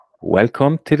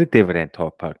Welcome to the Dividend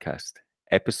Talk podcast,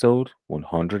 episode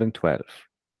 112.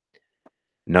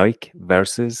 Nike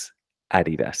versus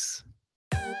Adidas.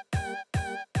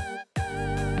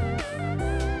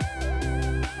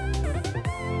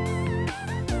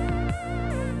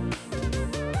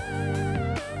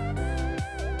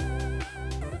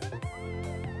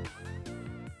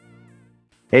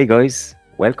 Hey guys,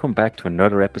 welcome back to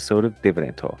another episode of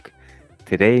Dividend Talk.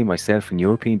 Today, myself and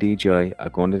European DJI are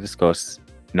going to discuss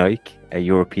Nike, a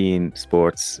European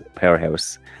sports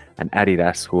powerhouse, and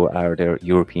Adidas, who are their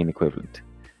European equivalent.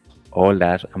 All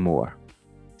that and more.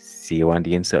 See you on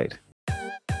the inside.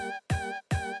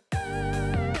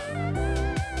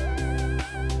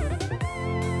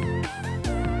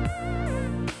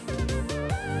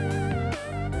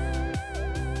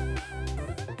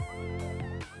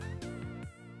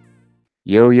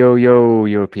 Yo,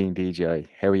 European DJI.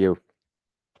 How are you?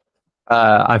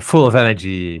 I'm full of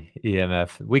energy,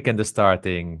 EMF. Weekend is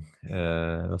starting.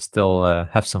 We'll still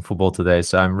have some football today,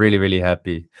 so I'm really, really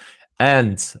happy.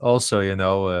 And also,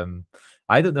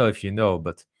 I don't know if you know,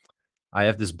 but I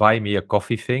have this buy me a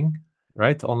coffee thing,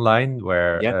 right, online,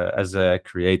 where as a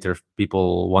creator,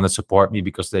 people want to support me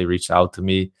because they reached out to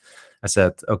me. I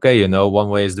said, okay, one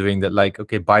way is doing that, like,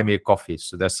 okay, buy me a coffee.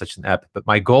 So there's such an app. But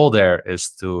my goal there is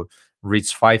to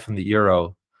reach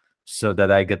 €500 so that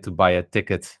I get to buy a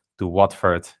ticket to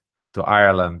Watford, to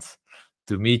Ireland,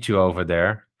 to meet you over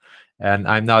there. And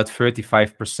I'm now at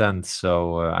 35%.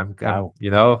 So I'm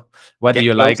whether Get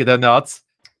you close. like it or not,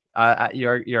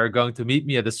 you're going to meet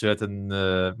me at a certain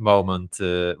moment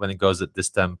when it goes at this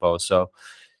tempo. So,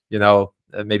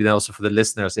 maybe then also for the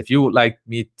listeners, if you would like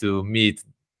me to meet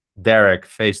Derek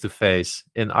face to face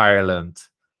in Ireland,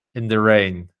 in the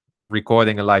rain,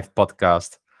 recording a live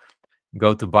podcast,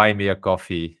 go to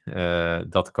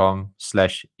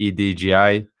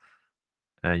buymeacoffee.com/EDGI,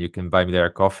 and you can buy me there a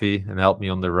coffee and help me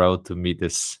on the road to meet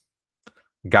this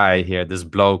guy here, this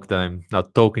bloke that I'm now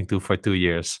talking to for 2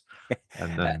 years,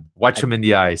 and then watch him in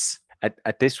the eyes.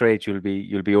 At this rate, you'll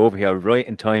be over here right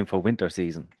in time for winter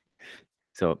season.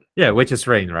 So yeah, which is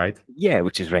rain, right? Yeah,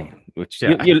 which is rain. Which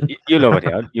you love it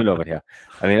here. You love it here.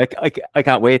 I mean, I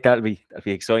can't wait. That'll be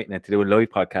exciting. And to do a live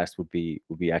podcast would be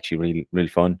actually really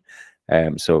fun.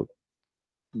 So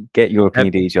get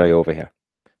European DJI over here.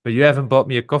 But you haven't bought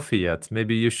me a coffee yet.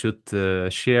 Maybe you should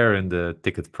share in the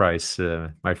ticket price,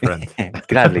 my friend.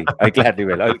 Gladly, I gladly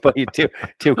will. I'll buy you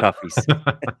two coffees.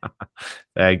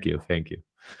 Thank you.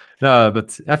 No,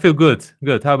 but I feel good.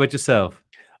 Good. How about yourself?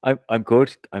 I'm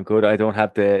good. I don't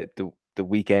have the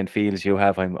weekend feels you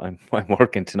have. I'm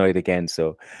working tonight again,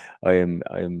 so I'm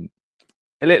a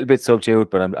little bit subdued,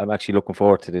 but I'm actually looking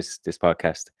forward to this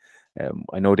podcast.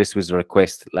 I know this was a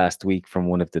request last week from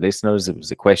one of the listeners. It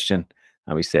was a question,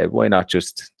 and we said, why not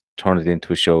just turn it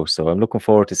into a show? So I'm looking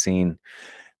forward to seeing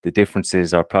the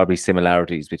differences or probably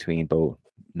similarities between both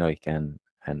Nike and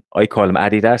I call them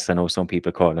Adidas. I know some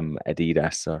people call them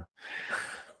Adidas or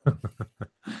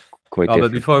quite different.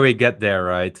 But before we get there,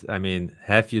 right? I mean,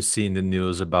 have you seen the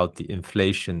news about the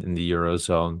inflation in the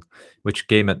Eurozone, which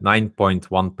came at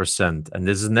 9.1%? And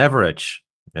this is an average.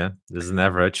 Yeah, this is an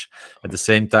average. At the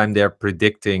same time, they're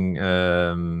predicting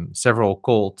several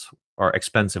cold or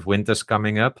expensive winters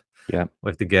coming up. Yeah,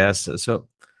 with the gas. So,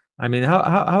 I mean, how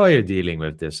are you dealing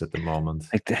with this at the moment?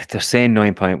 Like they're saying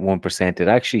 9.1%. It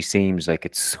actually seems like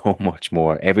it's so much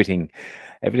more. Everything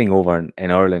over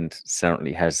in Ireland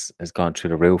certainly has gone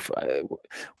through the roof.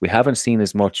 We haven't seen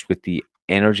as much with the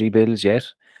energy bills yet,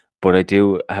 but I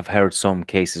have heard some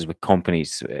cases with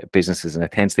companies, businesses, and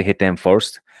it tends to hit them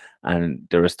first. And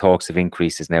there is talks of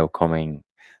increases now coming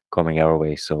our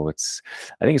way. So I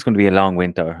think it's going to be a long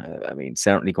winter. I mean,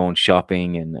 certainly going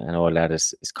shopping and all that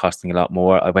is costing a lot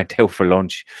more. I went out for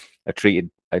lunch. I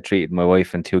treated my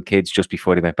wife and 2 kids just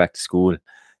before they went back to school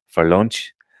for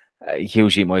lunch.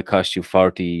 Usually it might cost you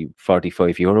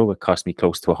 45 euro. It cost me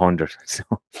close to 100. So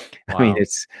wow. I mean,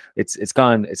 it's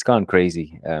gone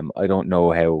crazy. I don't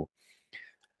know how.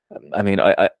 I mean,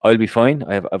 I'll be fine.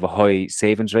 I have a high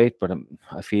savings rate, but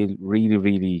I feel really,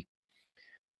 really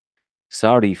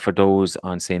sorry for those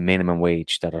on, say, minimum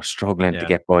wage that are struggling to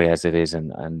get by as it is,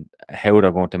 and how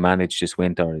they're going to manage this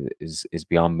winter is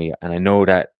beyond me. And I know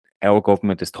that our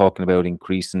government is talking about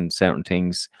increasing certain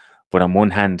things, but on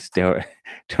one hand they're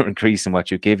increasing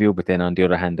what you give you, but then on the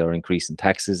other hand they're increasing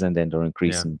taxes, and then they're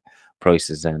increasing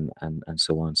prices and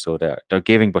so on. So they're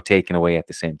giving but taking away at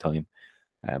the same time.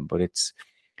 But it's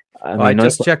I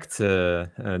just checked,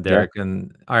 Derek,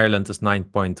 and Ireland is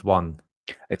 9.1.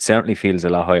 It certainly feels a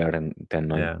lot higher than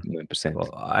 9%.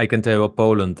 Well, I can tell you what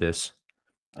Poland is.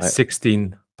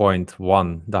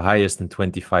 16.1, the highest in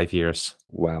 25 years.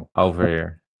 Wow. Over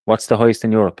here. What's the highest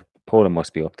in Europe? Poland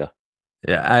must be up there.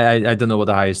 Yeah, I don't know what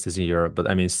the highest is in Europe, but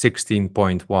I mean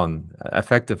 16.1.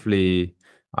 Effectively,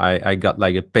 I got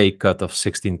like a pay cut of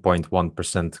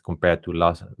 16.1% compared to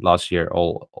last year,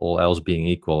 all else being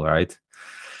equal, right?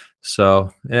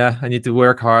 So yeah, I need to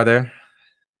work harder,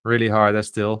 really harder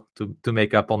still to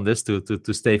make up on this,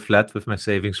 to stay flat with my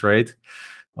savings rate,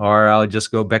 or I'll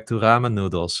just go back to ramen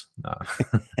noodles. No.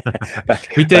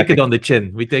 We take it on the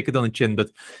chin. We take it on the chin.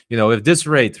 But if this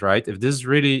rate, right, if this is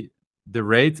really the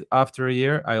rate after a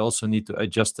year, I also need to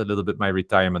adjust a little bit my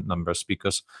retirement numbers,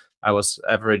 because I was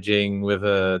averaging with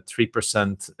a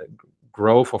 3%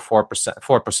 growth or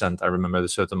 4%. I remember at a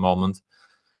certain moment.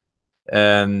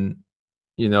 And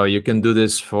you can do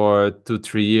this for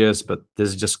 2-3 years, but this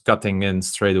is just cutting in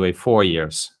straight away 4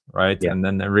 years, right? Yeah. And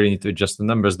then I really need to adjust the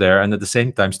numbers there. And at the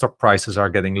same time, stock prices are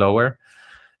getting lower.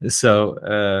 So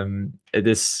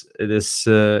it's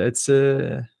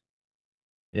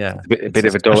yeah, a bit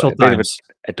of a double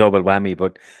whammy.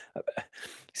 But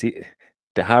see,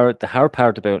 the hard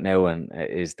part about now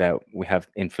is that we have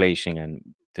inflation and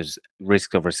there's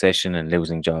risk of recession and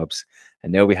losing jobs,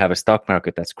 and now we have a stock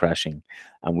market that's crashing,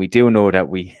 and we do know that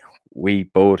we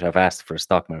both have asked for a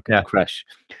stock market to crash,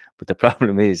 but the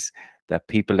problem is that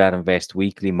people that invest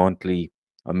weekly, monthly,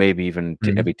 or maybe even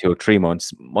every 2 or 3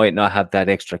 months might not have that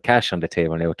extra cash on the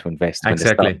table now to invest when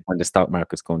the stock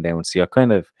market's going down. So you're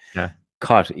kind of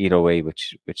caught either way,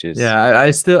 which is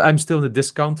I'm still in the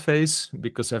discount phase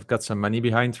because I've got some money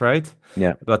behind, right?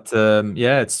 Yeah. But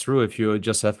it's true. If you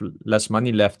just have less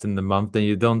money left in the month, then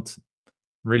you don't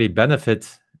really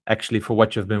benefit actually for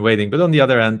what you've been waiting. But on the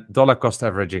other hand, dollar cost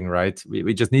averaging, right?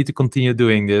 We just need to continue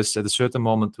doing this. At a certain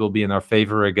moment, will be in our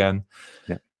favor again.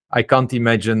 Yeah. I can't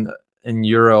imagine in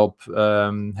Europe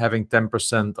having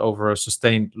 10% over a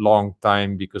sustained long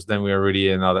time, because then we are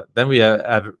really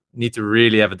need to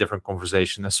really have a different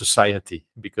conversation as society,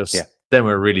 because then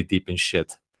we're really deep in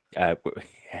shit.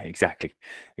 Exactly.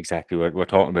 We're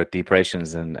talking about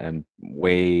depressions and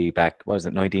way back, what was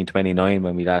it, 1929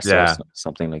 when we last saw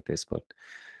something like this. But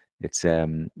it's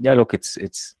look,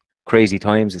 it's crazy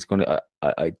times. It's going to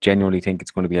I genuinely think it's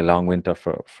going to be a long winter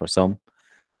for some.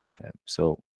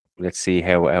 So let's see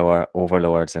how our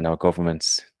overlords and our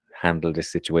governments handle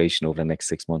this situation over the next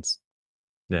 6 months.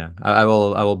 Yeah, I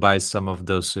will buy some of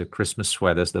those Christmas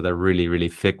sweaters that are really, really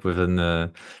thick with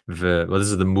what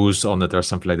is it, the mousse on it or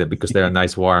something like that, because they are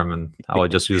nice warm, and I will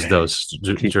just use those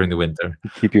during the winter.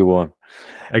 Keep you warm.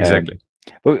 Exactly.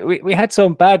 But we had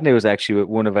some bad news actually with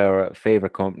one of our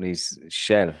favorite companies,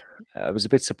 Shell. I was a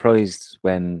bit surprised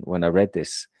when I read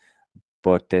this,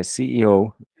 but the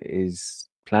CEO is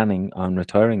planning on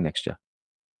retiring next year.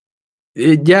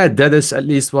 Yeah, that is at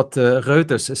least what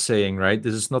Reuters is saying, right?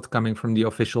 This is not coming from the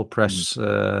official press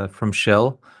from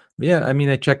Shell. Yeah, I mean,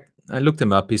 I looked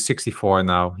him up. He's 64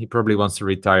 now. He probably wants to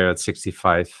retire at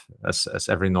 65, as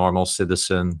every normal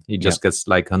citizen. He just gets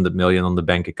like 100 million on the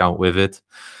bank account with it.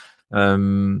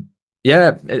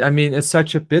 Yeah, I mean, it's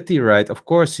such a pity, right? Of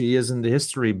course, he is in the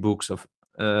history books of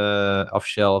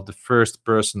Shell, the first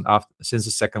person since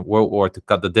the Second World War to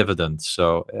cut the dividend.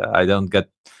 So I don't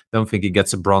think he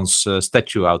gets a bronze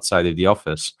statue outside of the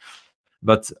office.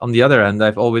 But on the other hand,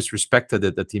 I've always respected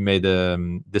it that he made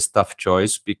this tough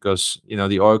choice, because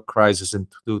the oil crisis in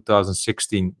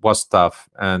 2016 was tough,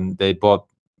 and they bought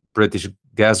British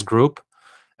Gas Group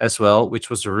as well,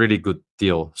 which was a really good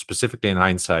deal, specifically in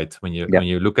hindsight. When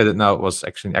you look at it now, it was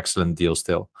actually an excellent deal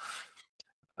still.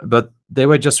 But they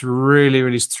were just really,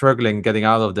 really struggling getting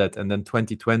out of that. And then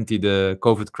 2020, the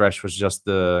COVID crash was just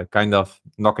kind of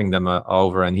knocking them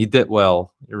over. And he did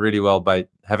really well by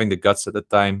having the guts at the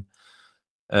time.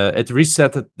 It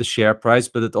reset the share price,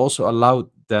 but it also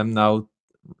allowed them now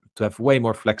to have way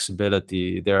more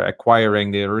flexibility. They're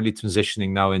really transitioning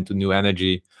now into new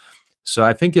energy. So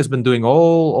I think he's been doing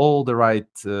all the right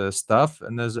stuff,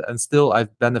 and still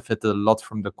I've benefited a lot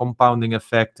from the compounding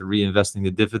effect, reinvesting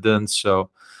the dividends. So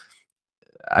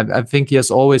I think he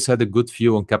has always had a good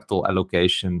view on capital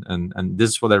allocation, and this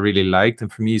is what I really liked.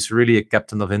 And for me, he's really a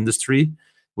captain of industry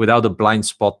without a blind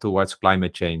spot towards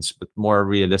climate change, but more a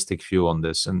realistic view on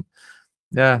this. And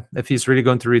yeah, if he's really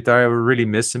going to retire, we really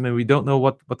miss him, and we don't know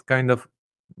what kind of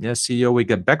CEO we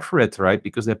get back for it, right?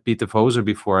 Because they had Peter Voser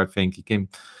before. I think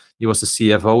he was the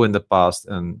CFO in the past,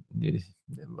 and it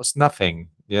was nothing.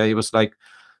 Yeah, he was like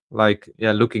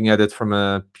looking at it from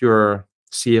a pure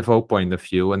CFO point of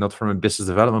view and not from a business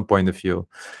development point of view.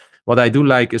 What I do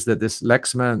like is that this Will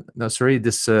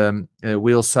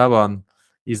Sawan,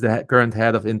 he's the current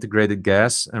head of integrated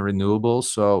gas and renewables.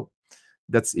 So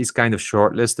he's kind of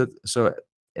shortlisted. So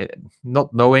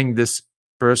not knowing this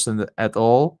person at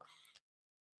all,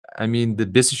 I mean, the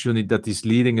business unit that he's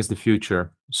leading is the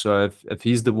future. So if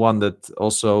he's the one that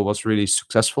also was really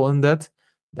successful in that,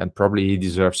 then probably he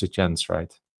deserves a chance,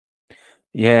 right?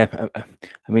 Yeah,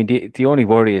 I mean, the only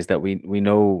worry is that we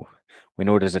know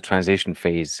there's a transition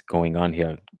phase going on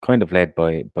here, kind of led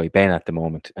by Ben at the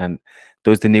moment. And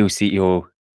does the new CEO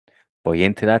buy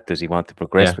into that? Does he want to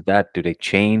progress Yeah. with that? Do they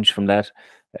change from that?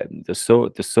 There's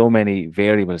so many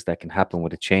variables that can happen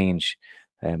with a change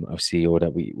of CEO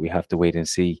that we have to wait and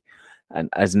see. And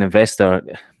as an investor,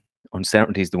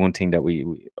 uncertainty is the one thing that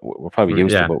we're probably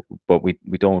used Yeah. to, but we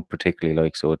don't particularly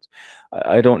like. So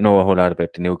I don't know a whole lot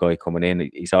about the new guy coming in.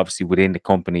 He's obviously within the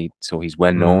company, so he's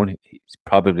well known. He's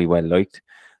probably well liked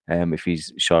if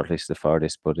he's shortlisted for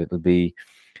this. But it'll be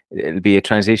a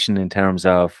transition in terms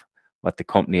of what the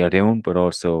company are doing, but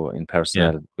also in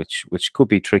personnel, which could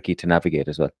be tricky to navigate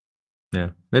as well. Yeah,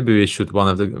 maybe we should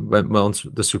once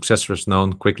the successor is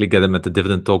known, quickly get him at the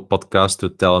Dividend Talk podcast to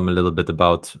tell him a little bit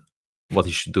about what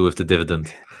he should do with the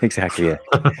dividend. Exactly. Yeah,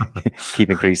 keep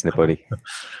increasing it, buddy.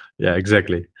 Yeah,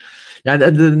 exactly. Yeah,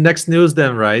 and the next news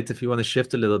then, right? If you want to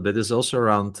shift a little bit, is also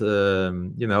around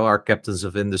our captains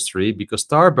of industry, because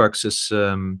Starbucks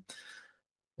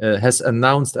has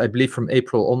announced, I believe, from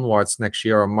April onwards next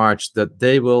year or March, that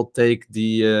they will take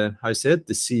the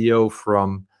the CEO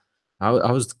from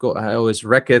how's it called? I always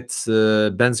Reckitt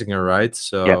Benzinger, right?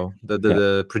 So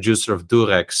the producer of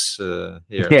Durex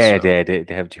here. Yeah, so.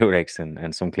 they have Durex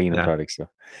and some cleaning products. So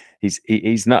he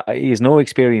has no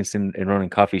experience in running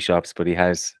coffee shops, but he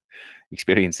has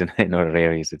experience in other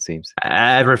areas, it seems.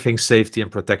 Everything safety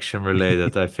and protection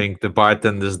related. I think the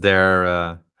bartenders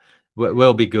there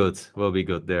will be good. Will be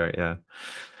good there. Yeah.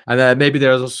 And maybe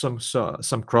there's also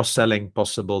some cross-selling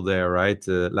possible there, right?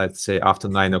 Let's say after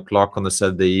 9 o'clock on a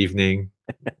Saturday evening.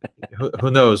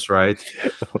 who knows, right?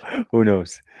 Who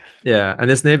knows? Yeah, and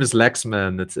his name is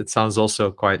Lexman. It sounds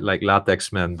also quite like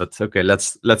Latex Man, but okay,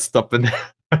 let's stop in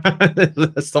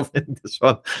let's stop in this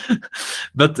one.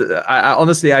 But I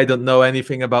honestly don't know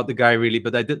anything about the guy really,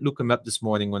 but I did look him up this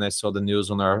morning when I saw the news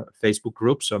on our Facebook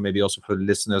group. So maybe also for the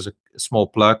listeners, a small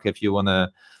plug if you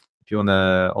wanna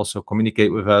also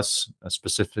communicate with us,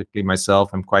 specifically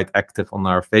myself, I'm quite active on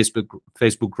our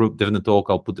Facebook group, Dividend Talk.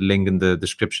 I'll put the link in the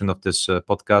description of this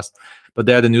podcast. But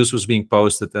there the news was being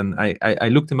posted, and I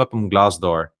looked him up on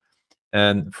Glassdoor.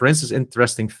 And for instance,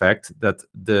 interesting fact that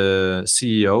the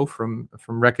CEO from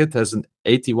Reckitt has an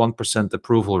 81%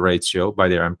 approval ratio by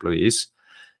their employees,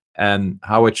 and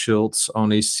Howard Schultz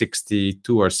only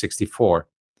 62 or 64,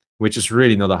 which is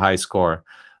really not a high score.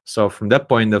 So from that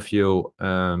point of view,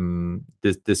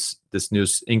 this new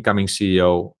incoming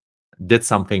CEO did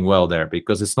something well there,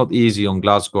 because it's not easy on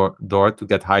Glassdoor to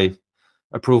get high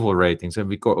approval ratings, and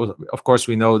of course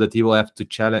we know that he will have to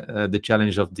challenge the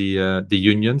challenge of the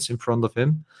unions in front of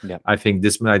him. Yeah. I think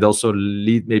this might also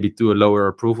lead maybe to a lower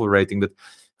approval rating, but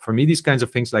for me these kinds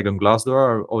of things like on Glassdoor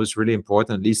are always really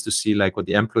important, at least to see like what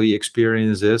the employee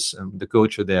experience is and the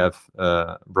culture they have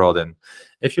brought in.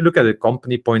 If you look at a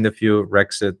company point of view,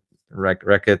 Reckitt,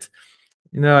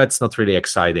 it's not really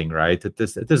exciting, right? It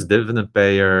is dividend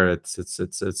payer. It's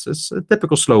a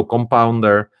typical slow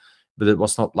compounder. But it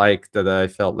was not like that I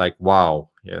felt like, wow,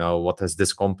 what has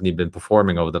this company been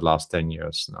performing over the last 10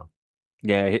 years now?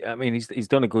 Yeah, I mean, he's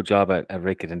done a good job at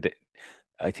Reckitt, and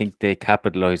I think they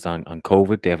capitalized on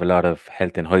COVID. They have a lot of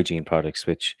health and hygiene products,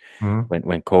 which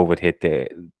when COVID hit,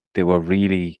 they were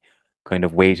really kind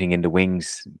of waiting in the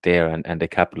wings there, and they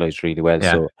capitalized really well.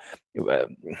 Yeah. So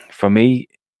for me,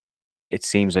 it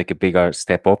seems like a bigger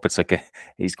step up. It's like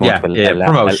he's going to a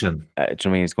promotion.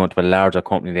 He's going to a larger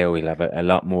company there. We'll have a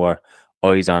lot more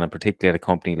eyes on, and particularly at a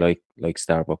company like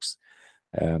Starbucks,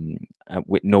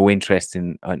 with no interest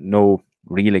in, no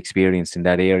real experience in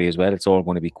that area as well. It's all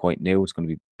going to be quite new. It's going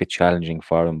to be a bit challenging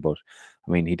for him, but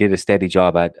I mean, he did a steady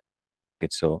job at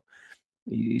it, so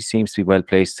he seems to be well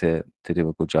placed to do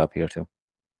a good job here too.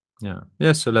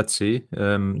 Yeah. So let's see.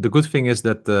 The good thing is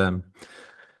that.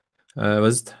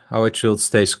 Howard Schultz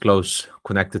stays close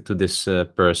connected to this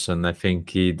person. I think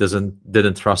he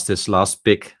didn't trust his last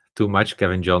pick too much,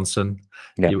 Kevin Johnson.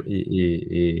 Yeah.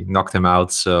 He knocked him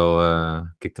out, so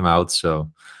kicked him out.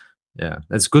 So yeah,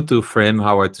 it's good for him,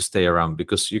 Howard, to stay around,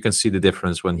 because you can see the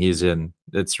difference when he's in.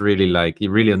 It's really like he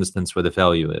really understands where the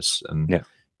value is, and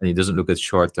he doesn't look at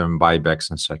short-term buybacks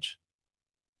and such.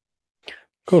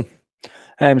 Cool.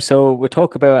 So we'll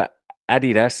talk about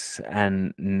Adidas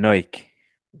and Nike.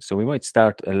 So we might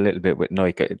start a little bit with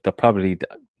Nike. They're probably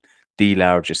the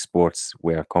largest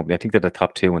sportswear company. I think they're the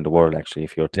top two in the world, actually,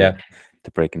 if you're to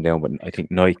break them down. But I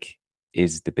think Nike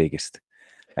is the biggest.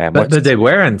 But they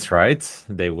weren't, right?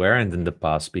 They weren't in the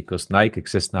past, because Nike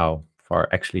exists now for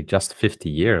actually just 50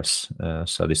 years.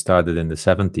 So they started in the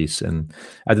 70s. And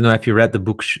I don't know if you read the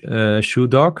book Shoe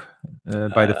Dog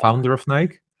by the founder of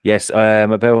Nike. Yes,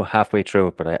 I'm about halfway through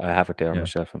it, but I have it there on Yeah. my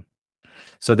shelf.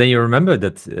 So then you remember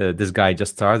that this guy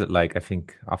just started, like, I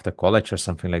think after college or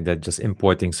something like that, just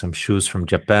importing some shoes from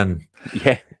Japan.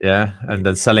 Yeah. Yeah. And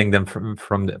then selling them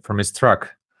from his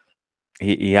truck.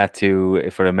 He had to,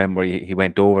 if I remember, he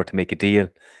went over to make a deal,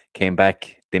 came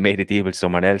back, they made a deal with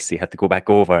someone else. He had to go back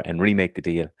over and remake the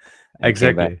deal. And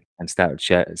Exactly. came back and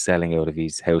started selling out of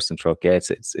his house and truck. Yeah,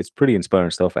 it's pretty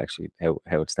inspiring stuff, actually,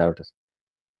 how it started.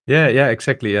 Yeah,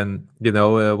 exactly. And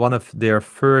one of their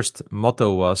first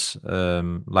motto was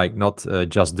like not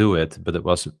just do it, but it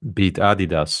was beat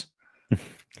Adidas.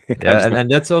 Yeah, and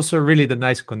that's also really the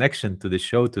nice connection to the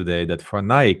show today, that for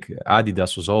Nike,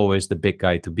 Adidas was always the big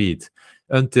guy to beat,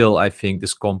 until I think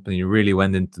this company really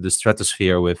went into the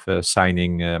stratosphere with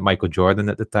signing Michael Jordan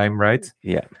at the time, right?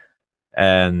 Yeah.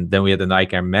 And then we had the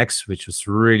Nike Air Max, which was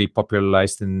really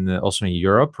popularized also in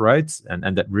Europe, right?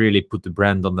 And that really put the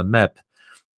brand on the map.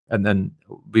 And then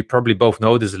we probably both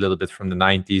know this a little bit from the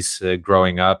 90s,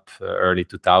 growing up, early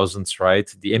 2000s,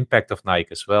 right? The impact of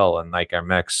Nike as well, and Nike Air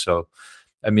Max. So,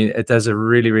 I mean, it has a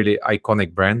really, really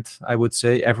iconic brand, I would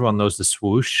say. Everyone knows the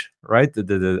swoosh, right?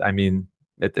 I mean,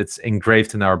 it's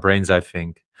engraved in our brains, I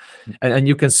think. And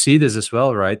you can see this as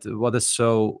well, right? What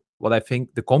I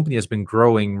think the company has been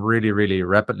growing really, really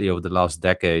rapidly over the last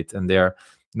decade, and they're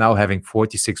now having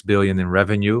 46 billion in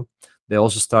revenue. They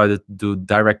also started to do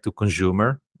direct to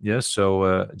consumer. Yeah,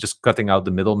 so just cutting out the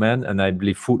middleman. And I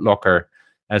believe Foot Locker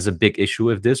has a big issue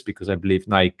with this, because I believe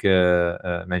Nike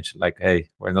mentioned, like, hey,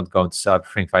 we're not going to sell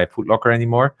everything via Foot Locker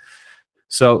anymore.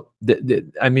 So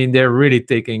I mean, they're really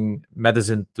taking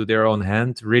medicine to their own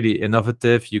hand, really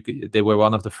innovative. They were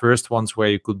one of the first ones where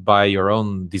you could buy your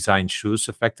own designed shoes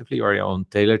effectively, or your own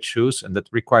tailored shoes, and that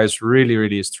requires really,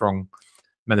 really a strong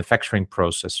manufacturing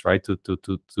process, right, to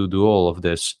do all of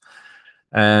this.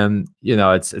 And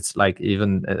it's like,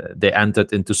 even they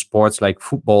entered into sports like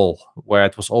football, where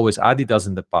it was always Adidas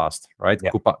in the past, right?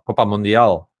 Yeah. Copa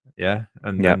Mundial, yeah,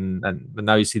 Yeah. but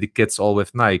now you see the kids all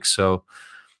with Nike. So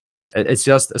it's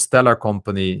just a stellar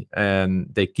company, and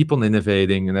they keep on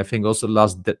innovating. And I think also the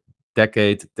last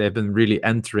decade they've been really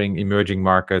entering emerging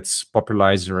markets,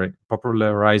 popularizing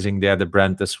the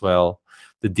brand as well,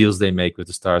 the deals they make with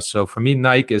the stars. So for me,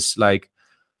 Nike is like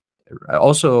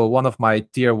also one of my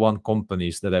tier one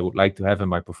companies that I would like to have in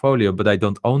my portfolio, but I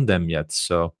don't own them yet.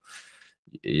 So,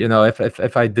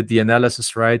 if I did the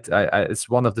analysis right, it's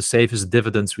one of the safest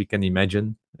dividends we can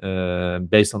imagine.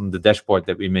 Based on the dashboard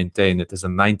that we maintain, it is a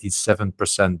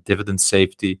 97% dividend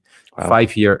safety, Wow.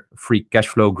 5-year free cash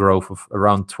flow growth of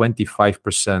around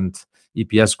 25%,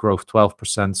 EPS growth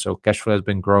 12%. So cash flow has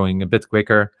been growing a bit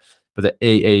quicker, but the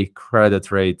AA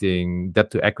credit rating, debt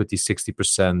to equity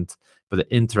 60%, but the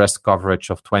interest coverage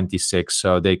of 26.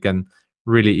 So they can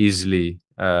really easily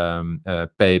pay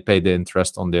the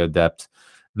interest on their debt.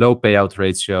 Low payout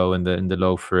ratio in the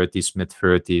low 30s, mid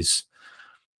 30s,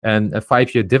 and a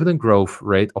 5-year dividend growth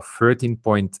rate of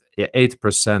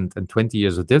 13.8% and 20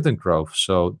 years of dividend growth.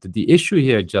 So the issue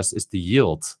here just is the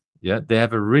yield. Yeah, they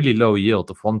have a really low yield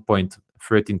of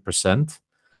 1.13%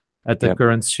 at the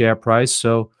current share price.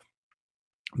 So,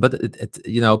 but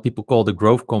people call it a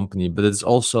growth company, but it's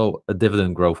also a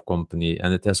dividend growth company,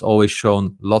 and it has always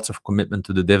shown lots of commitment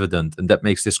to the dividend, and that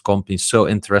makes this company so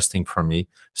interesting for me.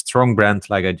 Strong brand,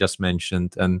 like I just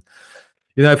mentioned. And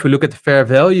if we look at the fair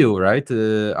value, right,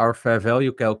 our fair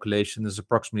value calculation is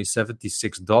approximately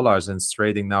 $76, and it's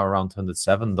trading now around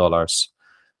 $107.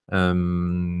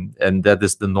 And that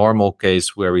is the normal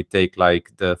case, where we take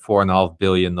like the 4.5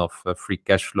 billion of free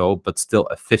cash flow, but still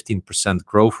a 15%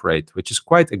 growth rate, which is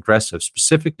quite aggressive,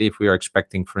 specifically if we are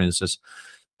expecting, for instance,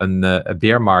 a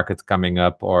bear market coming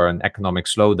up or an economic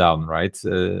slowdown, right?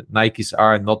 Nikes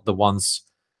are not the ones,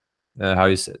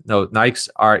 Nikes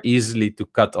are easily to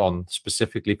cut on,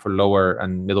 specifically for lower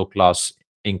and middle class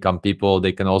income people.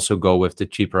 They can also go with the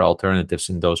cheaper alternatives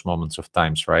in those moments of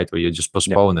times, right, where you just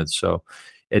postpone it. So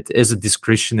it is a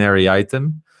discretionary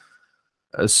item.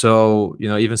 So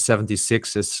even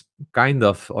 76 is kind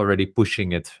of already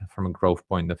pushing it from a growth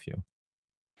point of view.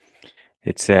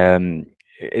 It's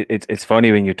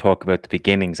funny when you talk about the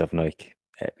beginnings of Nike,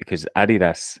 because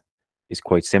Adidas is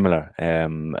quite similar.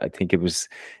 I think it was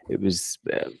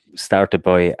started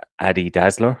by Adi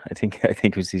Dassler. I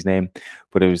think was his name,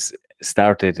 but it was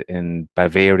started in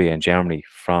Bavaria in Germany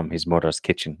from his mother's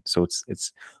kitchen. So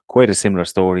it's quite a similar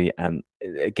story. And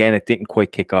again, it didn't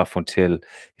quite kick off until,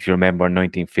 if you remember,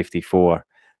 1954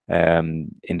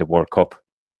 in the World Cup.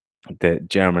 The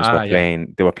Germans were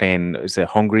playing. They were playing. Was it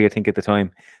Hungary? I think at the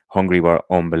time, Hungary were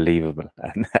unbelievable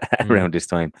around this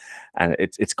time, and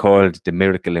it's called the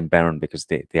Miracle in Bern because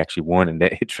they actually won, and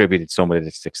they attributed some of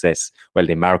the success. Well,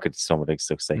 they marketed some of the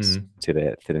success to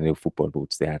the new football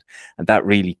boots they had, and that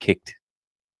really kicked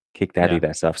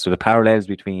Adidas off. So the parallels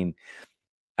between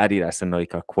Adidas and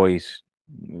Nike are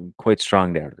quite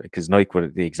strong there, because Nike were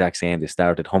the exact same. They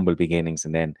started humble beginnings,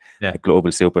 and then a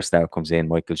global superstar comes in,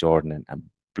 Michael Jordan, and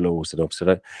blows it up.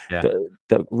 So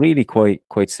they're really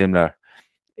quite similar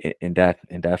in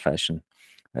that fashion.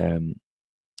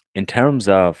 In terms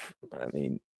of,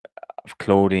 of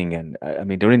clothing, and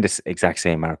they're in this exact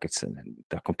same markets, and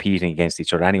they're competing against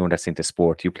each other. Anyone that's into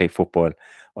sport, you play football,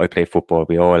 I play football,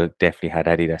 we all definitely had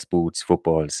Adidas boots,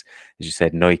 footballs. As you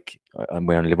said, Nike, I'm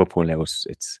wearing Liverpool now,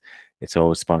 it's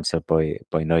always sponsored by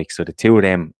Nike. So the two of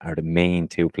them are the main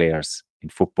two players in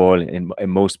football, in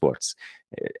most sports,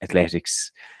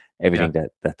 athletics, everything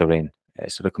that they're in.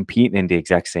 So they're competing in the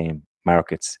exact same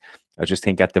markets. I just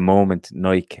think at the moment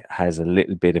Nike has a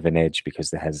little bit of an edge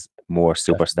because it has more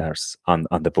superstars on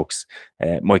the books.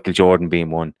 Michael Jordan being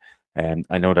one.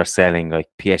 I know they're selling, like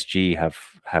PSG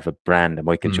have a brand, a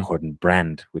Michael Jordan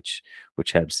brand, which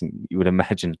helps. You would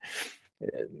imagine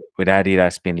with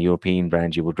Adidas being a European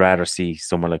brand, you would rather see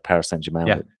someone like Paris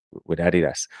Saint-Germain with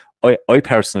Adidas. I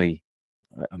personally,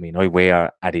 I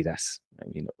wear Adidas.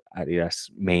 Adidas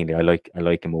mainly. I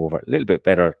like them over a little bit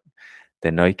better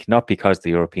than Nike, not because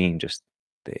the European, just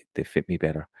they fit me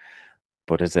better,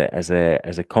 but as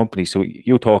a company. So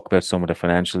you talk about some of the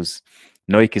financials.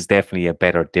 Nike is definitely a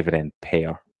better dividend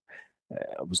payer.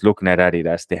 I was looking at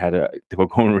Adidas. They were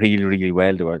going really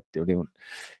well. They were doing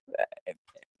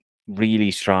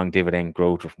really strong dividend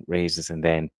growth raises, and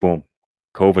then boom,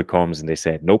 COVID comes and they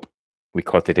said nope, we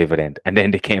cut the dividend, and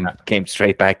then they came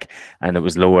straight back, and it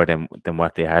was lower than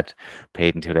what they had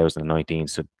paid in 2019.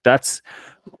 So that's,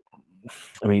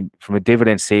 from a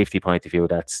dividend safety point of view,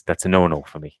 that's a no-no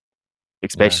for me,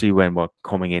 especially when we're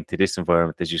coming into this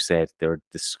environment. As you said, they're a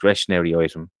discretionary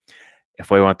item.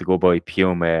 If I want to go buy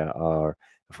Puma, or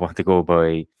if I want to go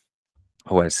buy,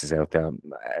 who else is out there,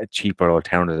 a cheaper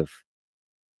alternative,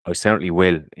 I certainly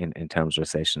will in terms of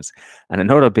recessions. And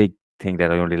another big thing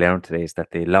that I only learned today is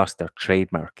that they lost their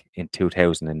trademark in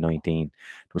 2019.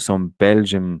 There was some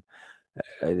Belgium,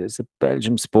 there's a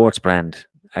Belgium sports brand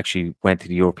actually went to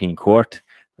the European court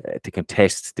to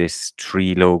contest this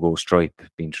 3 logo stripe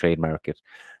being trademarked,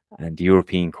 and the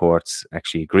European courts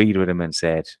actually agreed with them and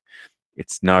said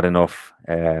it's not enough.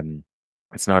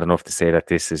 It's not enough to say that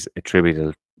this is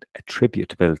attributable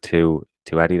to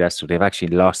Adidas. So they've actually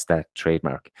lost that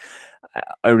trademark.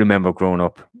 I remember growing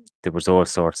up, there was all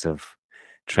sorts of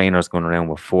trainers going around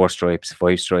with 4 stripes,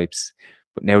 5 stripes,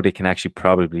 but now they can actually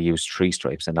probably use 3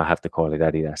 stripes and not have to call it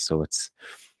Adidas. So it's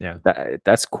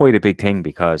that's quite a big thing,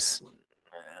 because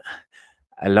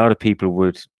a lot of people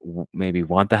would maybe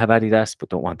want to have Adidas but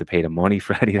don't want to pay the money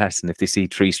for Adidas, and if they see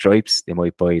 3 stripes, they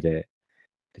might buy the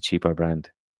cheaper brand.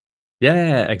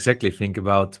 Yeah, exactly. Think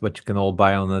about what you can all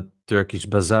buy on a Turkish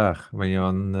bazaar when you're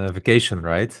on vacation,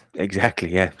 right?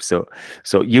 Exactly, yeah. So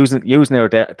using our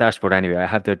dashboard anyway, I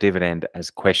have their dividend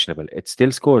as questionable. It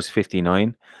still scores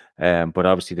 59, but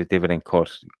obviously the dividend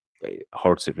cut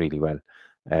hurts it really well.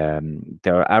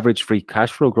 Their average free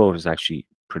cash flow growth is actually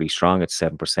pretty strong at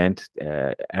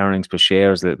 7%. Earnings per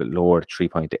share is a little bit lower at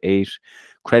 3.8.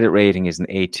 Credit rating is an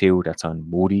A2. That's on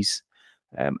Moody's.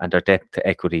 And their debt to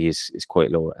equity is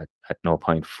quite low at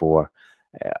 0.4.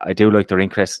 I do like their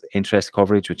interest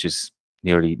coverage, which is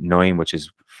nearly 9, which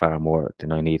is far more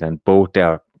than I need. And both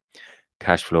their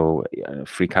cash flow,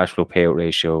 free cash flow payout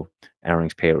ratio,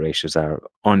 earnings payout ratios are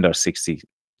under 60%.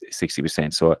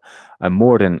 So I'm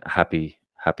more than happy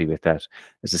with that.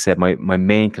 As I said, my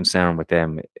main concern with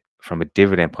them from a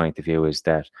dividend point of view is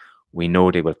that we know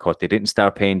they will cut. They didn't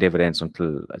start paying dividends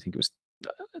until, I think it was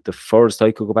the first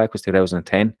I could go back was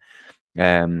 2010.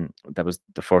 That was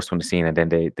the first one to see, and then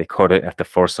they cut it at the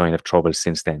first sign of trouble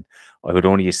since then. I would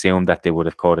only assume that they would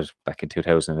have cut it back in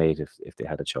 2008 if they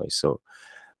had a choice. So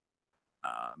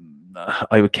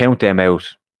I would count them out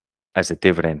as a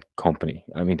dividend company.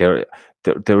 They're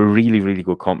a really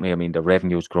good company. Their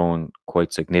revenue is growing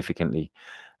quite significantly.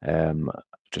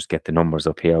 Just get the numbers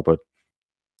up here, but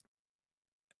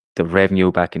the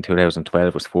revenue back in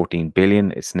 2012 was 14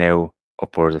 billion. It's now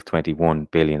upwards of 21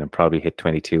 billion and probably hit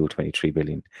 22, 23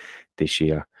 billion this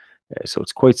year. So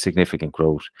it's quite significant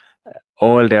growth.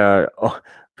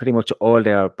 Pretty much all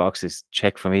their boxes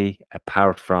check for me,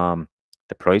 apart from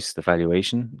the price, the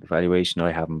valuation. The valuation,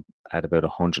 I have them at about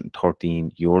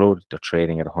 113 euro. They're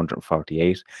trading at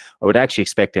 148. I would actually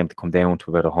expect them to come down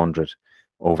to about 100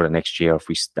 over the next year if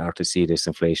we start to see this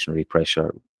inflationary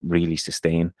pressure really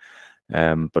sustain.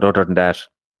 But other than that,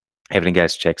 everything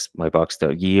else checks my box.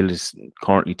 The yield is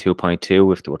currently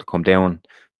 2.2. If they were to come down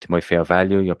to my fair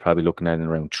value, you're probably looking at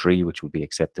around 3, which would be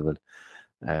acceptable.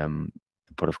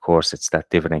 But of course, it's that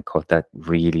dividend cut that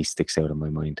really sticks out in my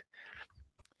mind.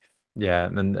 Yeah,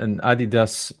 and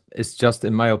Adidas is just,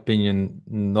 in my opinion,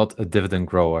 not a dividend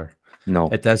grower. No,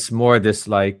 It has more this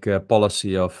like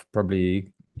policy of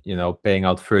probably, paying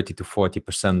out 30 to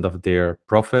 40% of their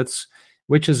profits,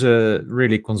 which is a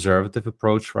really conservative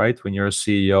approach, right? When you're a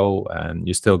CEO and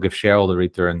you still give shareholder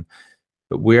return.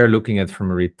 But we are looking at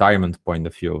from a retirement point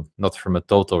of view, not from a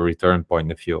total return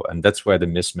point of view. And that's where the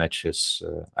mismatch is,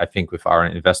 I think, with our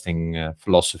investing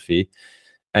philosophy.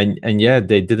 And yeah,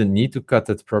 they didn't need to cut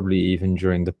it probably even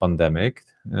during the pandemic.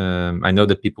 I know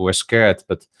that people were scared,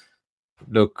 but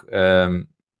look,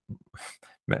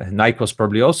 Nike was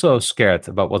probably also scared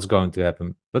about what's going to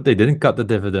happen, but they didn't cut the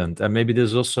dividend. And maybe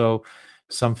there's also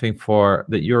something for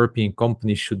the European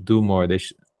companies should do more.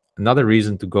 Another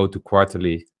reason to go to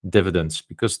quarterly dividends,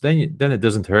 because then it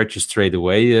doesn't hurt you straight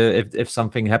away. If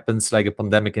something happens like a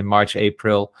pandemic in March,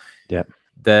 April, yeah,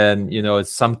 then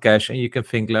it's some cash, and you can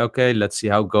think like, okay, let's see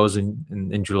how it goes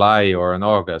in July or in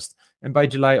August. And by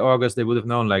July, August, they would have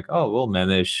known like, oh, we'll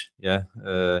manage. Yeah,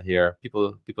 here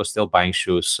people are still buying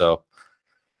shoes, so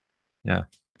yeah.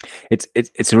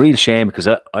 It's a real shame because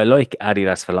I like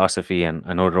Adidas philosophy, and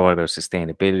I know they're all about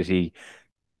sustainability.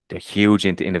 They're huge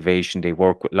into innovation. They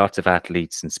work with lots of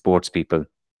athletes and sports people,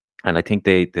 and I think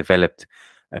they developed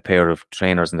a pair of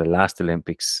trainers in the last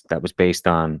Olympics that was based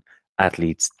on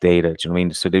athletes' data. Do you know what I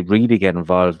mean? So they really get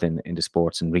involved in the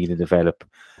sports and really develop.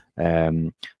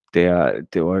 I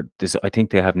think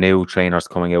they have new trainers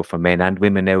coming out for men and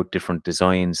women now, different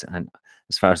designs, and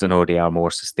as far as I know, they are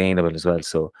more sustainable as well.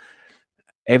 So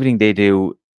everything they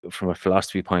do from a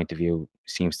philosophy point of view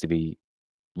seems to be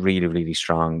really, really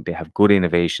strong. They have good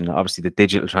innovation. Obviously, the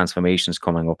digital transformation is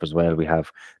coming up as well. We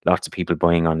have lots of people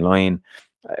buying online,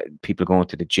 people going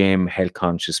to the gym, health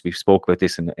conscious. We've spoke about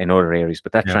this in other areas,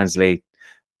 but that translates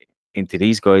into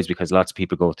these guys because lots of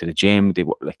people go to the gym.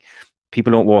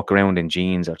 People don't walk around in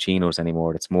jeans or chinos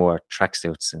anymore. It's more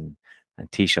tracksuits and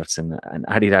t-shirts, and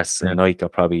Adidas and Nike are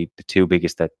probably the two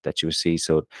biggest that you will see.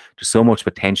 So there's so much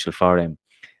potential for them.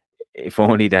 If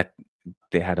only that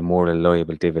they had a more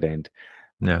reliable dividend.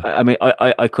 Yeah. I mean,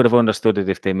 I could have understood it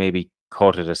if they maybe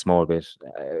cut it a small bit,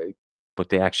 but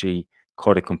they actually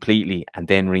cut it completely and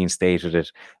then reinstated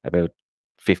it about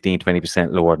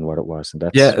 15-20% lower than what it was. And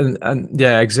that's and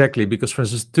yeah, exactly. Because for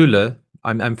instance, Thule,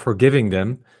 I'm forgiving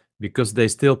them because they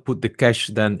still put the cash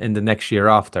then in the next year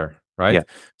after, right? Yeah.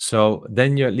 So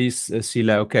then you at least see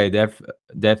like, okay,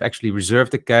 they've actually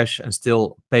reserved the cash and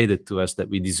still paid it to us that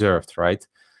we deserved, right?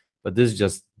 But this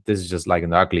is just like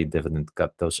an ugly dividend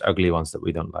cut, those ugly ones that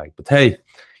we don't like. But hey,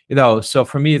 so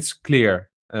for me it's clear.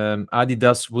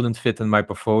 Adidas wouldn't fit in my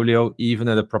portfolio, even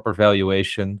at a proper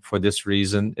valuation. For this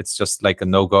reason, it's just like a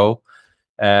no-go.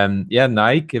 Yeah,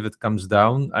 Nike, if it comes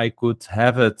down, I could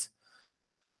have it.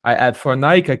 For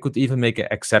Nike, I could even make an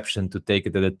exception to take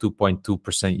it at a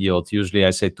 2.2% yield. Usually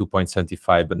I say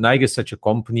 2.75, but Nike is such a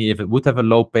company. If it would have a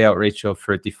low payout ratio of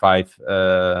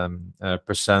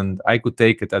 35%, I could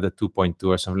take it at a 2.2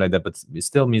 or something like that. But it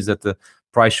still means that the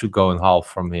price should go in half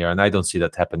from here. And I don't see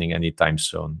that happening anytime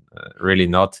soon. Really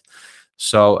not.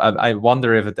 So I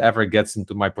wonder if it ever gets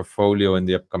into my portfolio in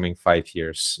the upcoming 5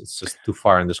 years. It's just too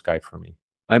far in the sky for me.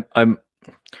 I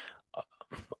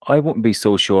wouldn't be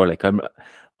so sure. Like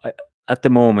at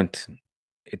the moment,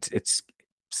 it's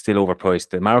still overpriced.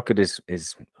 The market is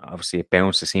obviously a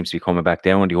bounce. It seems to be coming back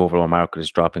down. The overall market is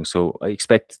dropping, so I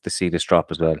expect to see this drop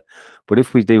as well. But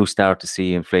if we do start to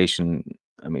see inflation,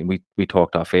 I mean, we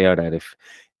talked off air that if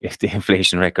the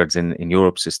inflation records in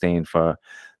Europe sustain for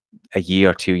a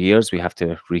year, 2 years, we have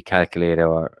to recalculate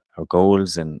our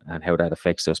goals and how that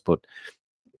affects us. But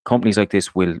companies like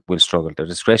this will struggle. They're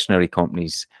discretionary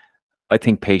companies. I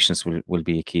think patience will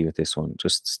be a key with this one.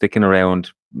 Just sticking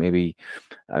around. Maybe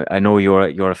I know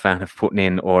you're a fan of putting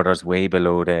in orders way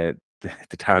below the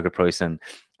target price and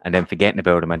then forgetting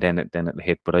about them, and then it'll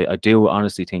hit. But I do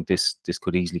honestly think this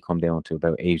could easily come down to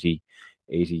about $80,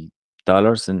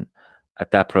 and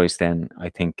at that price, then I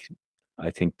think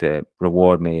the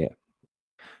reward may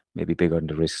be bigger than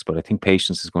the risks. But I think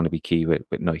patience is going to be key with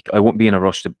Nike. I won't be in a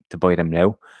rush to buy them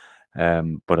now,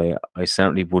 but I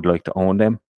certainly would like to own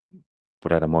them,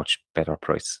 but at a much better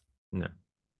price. Yeah.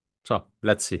 So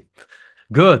let's see.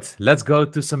 Good. Let's go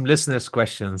to some listeners'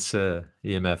 questions,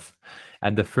 EMF.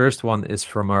 And the first one is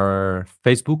from our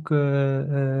Facebook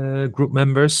group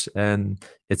members, and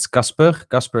it's Casper.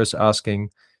 Casper is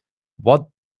asking, what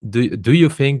do you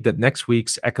think that next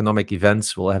week's economic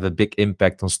events will have a big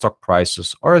impact on stock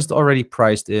prices, or is it already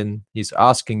priced in? He's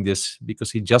asking this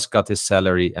because he just got his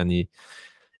salary, and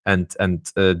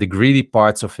the greedy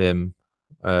parts of him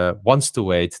wants to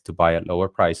wait to buy at lower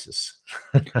prices.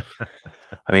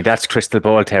 I mean, that's crystal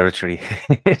ball territory.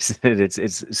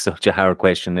 It's such a hard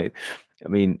question. I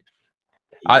mean,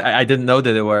 I didn't know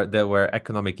that there were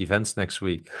economic events next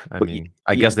week. I mean,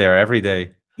 I guess they are every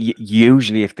day.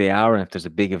 Usually, if they are, and if there's a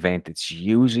big event, it's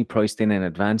usually priced in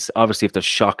advance. Obviously, if there's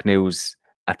shock news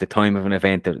at the time of an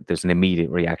event, there's an immediate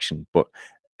reaction. But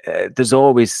there's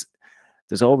always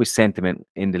sentiment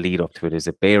in the lead up to it. Is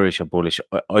it bearish or bullish?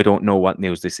 I don't know what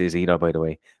news this is either, by the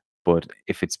way. But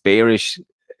if it's bearish,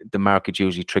 the market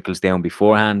usually trickles down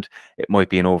beforehand. It might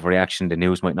be an overreaction. The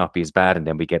news might not be as bad, and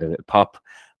then we get a little pop.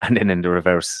 And then in the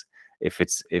reverse, if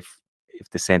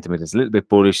the sentiment is a little bit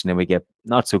bullish, and then we get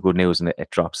not so good news, and it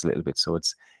drops a little bit. So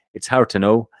it's hard to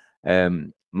know.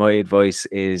 My advice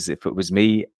is, if it was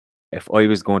me, if I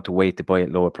was going to wait to buy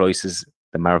at lower prices,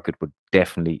 the market would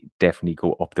definitely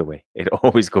go up the way. It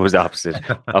always goes opposite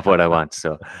of what I want.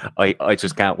 So I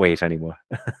just can't wait anymore.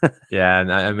 Yeah,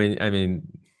 and I mean,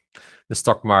 the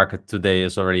stock market today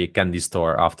is already a candy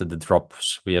store after the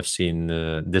drops we have seen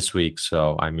this week.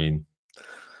 So I mean,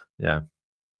 yeah,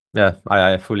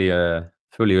 I fully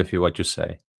with you what you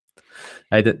say.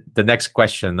 The next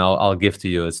question I'll give to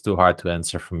you. It's too hard to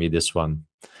answer for me, this one.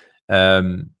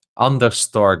 Anders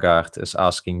Storgaard is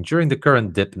asking, during the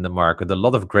current dip in the market, a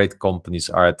lot of great companies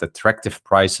are at attractive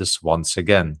prices once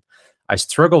again. I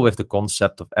struggle with the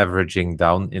concept of averaging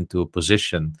down into a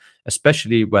position,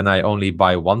 especially when I only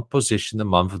buy one position a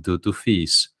month due to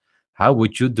fees. How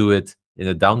would you do it in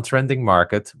a downtrending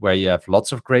market where you have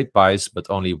lots of great buys, but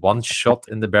only one shot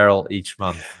in the barrel each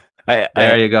month?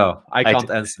 There you go. I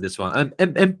can't answer this one.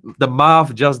 And the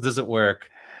math just doesn't work.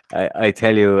 I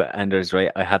tell you, Anders,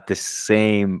 right? I had the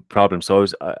same problem. So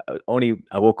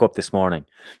I woke up this morning,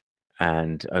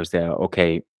 and I was there.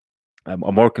 Okay,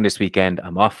 I'm working this weekend.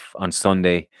 I'm off on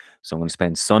Sunday, so I'm going to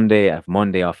spend Sunday. I have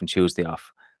Monday off and Tuesday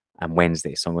off, and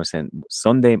Wednesday. So I'm going to spend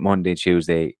Sunday, Monday,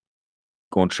 Tuesday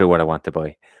going through what I want to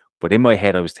buy. But in my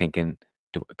head, I was thinking,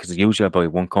 because usually I buy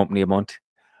one company a month,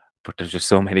 but there's just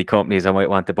so many companies I might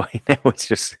want to buy now. It's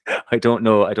just I don't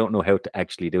know how to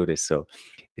actually do this. So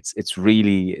it's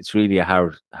really a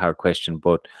hard question.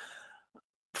 But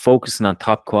focusing on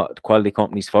top quality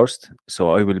companies first.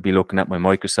 So I will be looking at my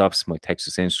Microsofts, my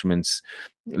Texas Instruments,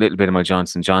 a little bit of my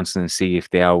Johnson & Johnson, and see if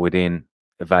they are within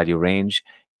a value range.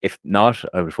 If not,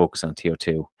 I will focus on tier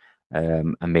 2,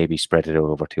 and maybe spread it out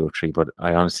over 2 or 3. But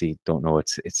I honestly don't know.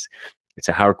 It's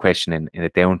a hard question in a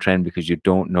downtrend, because you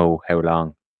don't know how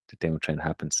long the downtrend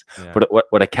happens. Yeah. But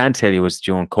what I can tell you is,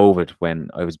 during COVID, when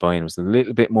I was buying, was a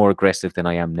little bit more aggressive than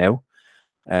I am now.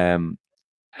 And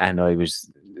I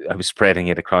was spreading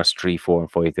it across 3, 4,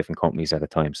 and 5 different companies at a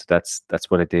time. So that's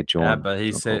what I did, John. Yeah, but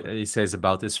he says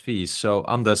about his fees. So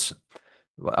Anders,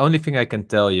 the only thing I can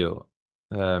tell you,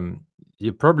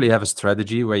 you probably have a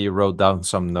strategy where you wrote down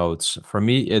some notes. For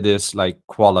me, it is like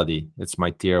quality. It's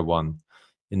my tier 1.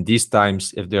 In these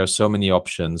times, if there are so many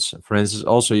options, for instance,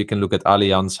 also you can look at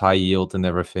Allianz, high yield and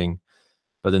everything.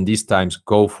 But in these times,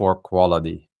 go for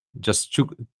quality. Just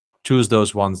choose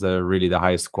those ones that are really the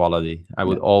highest quality. I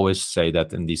would always say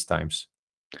that in these times.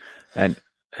 And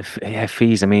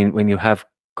fees, I mean, when you have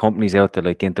companies out there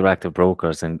like Interactive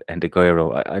Brokers and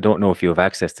DEGIRO, I don't know if you have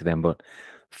access to them, but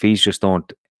fees just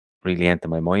don't really enter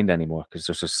my mind anymore, because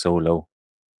they're just so low.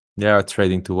 Yeah,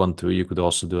 trading to 1-2, you could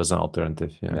also do as an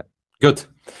alternative. Yeah. Good.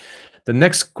 The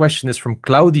next question is from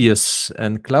Claudius,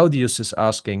 and Claudius is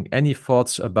asking, any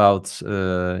thoughts about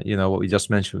what we just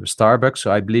mentioned with Starbucks?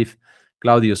 So I believe,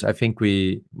 Claudius, I think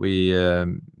we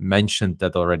mentioned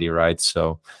that already, right?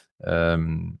 So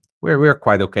we're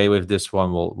quite okay with this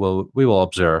one. We will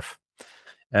observe.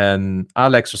 And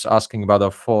Alex was asking about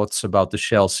our thoughts about the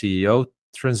Shell CEO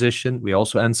transition. We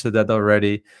also answered that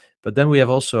already. But then we have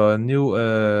also a new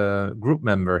group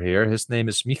member here. His name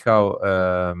is Michał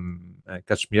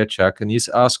Kaczmierczak, and he's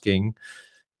asking,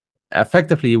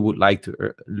 effectively, he would like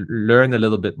to learn a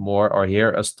little bit more, or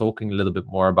hear us talking a little bit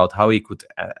more about how he could,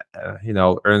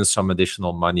 earn some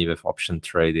additional money with option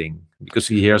trading, because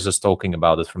he hears us talking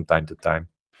about it from time to time.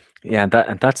 Yeah,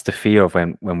 and that's the fear of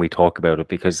when we talk about it,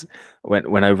 because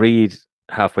when I read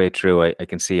halfway through, I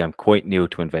can see I'm quite new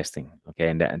to investing. Okay,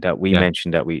 and that we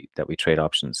mentioned that we trade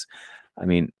options. I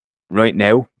mean, right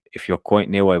now, if you're quite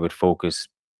new, I would focus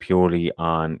purely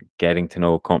on getting to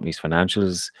know a company's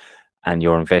financials and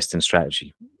your investing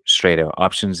strategy. Straight out,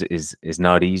 options is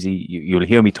not easy. You'll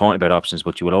hear me talking about options,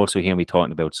 but you will also hear me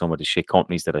talking about some of the shit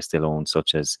companies that I still own,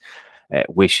 such as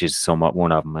Wish is somewhat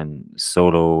one of them, and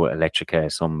Solo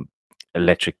Electrica, some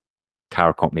electric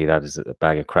car company that is a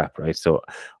bag of crap, right? So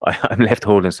I'm left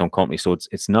holding some company. So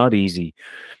it's not easy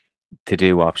to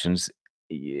do options.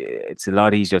 It's a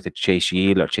lot easier to chase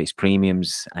yield or chase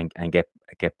premiums and get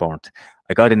burnt.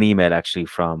 I got an email actually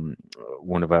from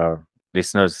one of our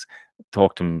listeners.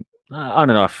 Talked to him on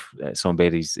and off some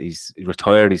bit. He's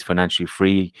retired. He's financially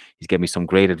free. He's given me some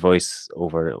great advice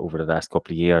over the last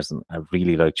couple of years, and I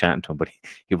really like chatting to him. But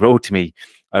he wrote to me.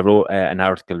 I wrote an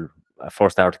article, a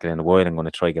first article in a while. I'm going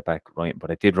to try to get back right,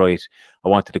 but I did write. I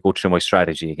wanted to go through my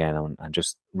strategy again and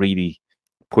just really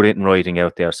put it in writing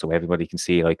out there so everybody can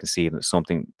see it. I can see it, and it's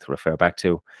something to refer back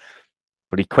to.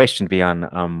 But he questioned me on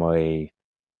my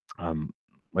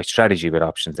my strategy with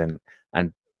options, and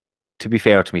to be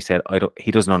fair to me, said he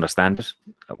doesn't understand it.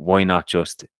 Why not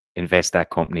just invest that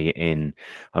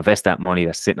money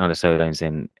that's sitting on the sidelines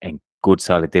in good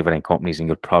solid dividend companies, and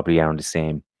you'll probably earn the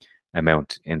same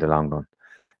amount in the long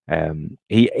run.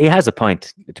 He has a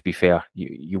point, to be fair.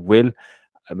 You will.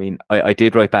 I mean, I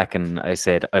did write back and I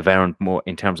said I've earned more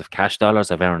in terms of cash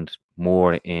dollars. I've earned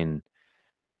more in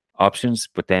options,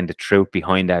 but then the truth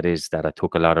behind that is that I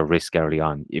took a lot of risk early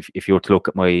on. If you were to look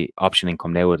at my option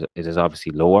income now, it is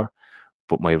obviously lower,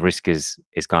 but my risk is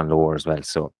gone lower as well.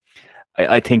 So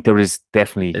I think there is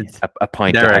definitely a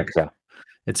point Derek, to add.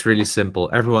 It's really simple.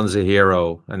 Everyone's a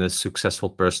hero and a successful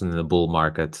person in a bull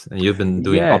market, and you've been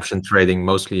doing option trading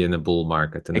mostly in a bull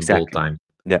market and a bull time.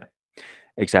 Yeah.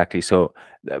 Exactly. So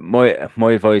my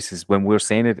advice is, when we're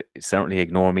saying it, certainly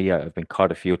ignore me. I've been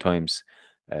caught a few times.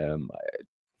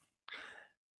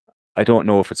 I don't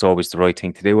know if it's always the right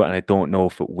thing to do, and I don't know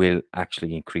if it will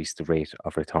actually increase the rate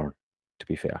of return, to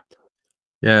be fair.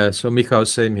 Yeah, so Michał,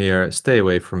 same here. Stay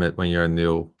away from it when you're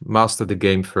new. Master the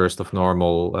game first of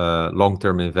normal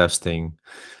long-term investing.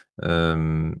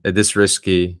 It is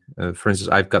risky. For instance,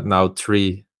 I've got now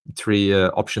three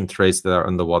option trades that are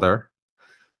underwater.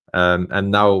 And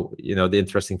now, the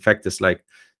interesting fact is, like,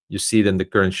 you see it in the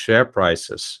current share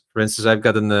prices. For instance, I've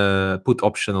got a put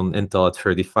option on Intel at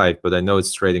 35, but I know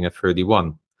it's trading at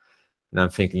 31. And I'm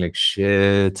thinking, like,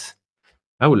 shit,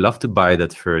 I would love to buy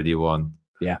that 31.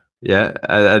 Yeah.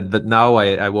 But now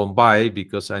I won't buy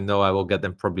because I know I will get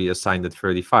them probably assigned at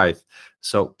 35.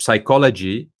 So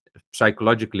psychologically,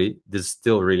 this is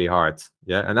still really hard.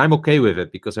 Yeah. And I'm okay with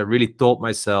it because I really told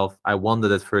myself I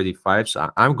wanted at 35.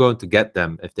 So I'm going to get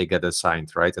them if they get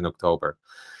assigned right in October.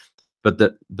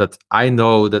 But I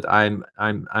know that I'm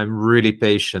really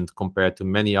patient compared to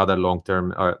many other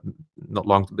long-term, or not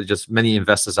long, but just many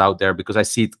investors out there, because I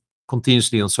see it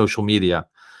continuously on social media.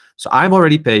 So I'm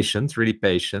already patient, really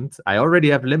patient. I already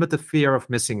have limited fear of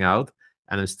missing out,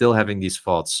 and I'm still having these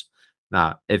thoughts.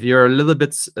 Now, if you're a little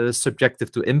bit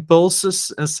subjective to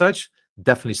impulses and such,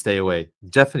 definitely stay away.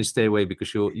 Definitely stay away,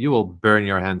 because you will burn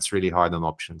your hands really hard on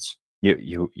options.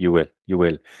 You will.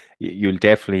 You'll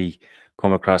definitely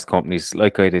come across companies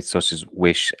like I did, such as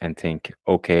Wish, and think,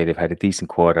 okay, they've had a decent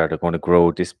quarter, they're going to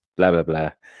grow this, blah blah blah.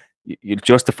 You'll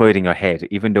justify it in your head,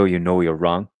 even though you know you're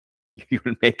wrong. You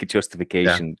will make a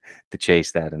justification to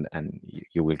chase that, and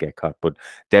you will get caught. But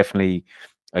definitely,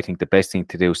 I think the best thing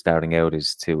to do starting out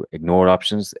is to ignore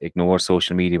options, ignore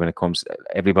social media when it comes.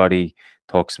 Everybody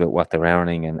talks about what they're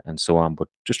earning and so on, but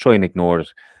just try and ignore it.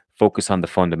 Focus on the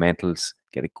fundamentals,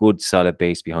 get a good solid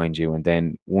base behind you, and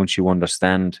then once you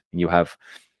understand and you have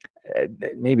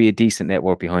maybe a decent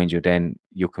network behind you, then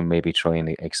you can maybe try and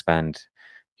expand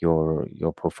your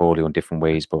portfolio in different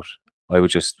ways. But I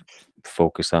would just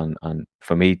focus on,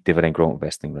 for me, dividend growth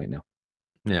investing right now.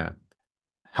 Yeah.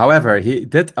 However, he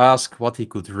did ask what he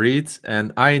could read,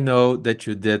 and I know that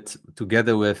you did,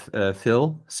 together with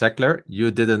Phil Seckler,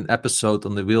 you did an episode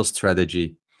on the wheel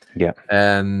strategy. Yeah.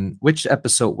 And which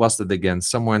episode was that again?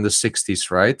 Somewhere in the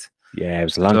 60s, right? Yeah, it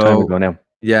was a long time ago now.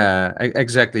 Yeah,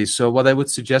 exactly. So what I would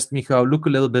suggest, Michał, look a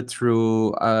little bit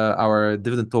through our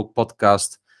Dividend Talk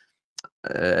podcast.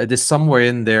 It is somewhere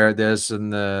in there. There's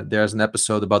an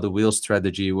episode about the wheel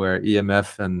strategy where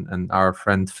EMF and our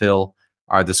friend Phil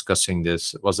are discussing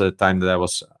this. It was a time that I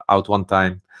was out one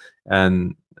time,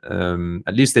 and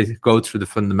at least they go through the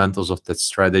fundamentals of that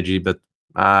strategy. But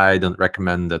I don't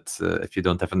recommend that if you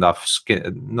don't have enough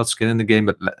not skin in the game,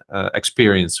 but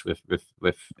experience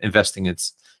with investing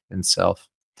itself.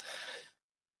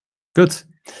 Good.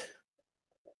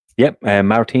 Yep.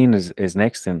 Martin is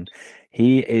next, and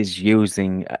he is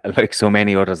using, like so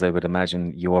many others, I would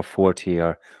imagine, your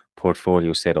 4-tier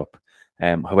portfolio setup.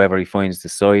 However, he finds the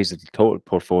size of the total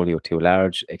portfolio too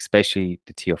large, especially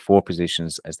the tier 4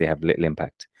 positions, as they have little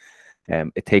impact.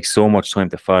 It takes so much time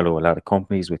to follow a lot of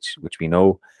companies, which we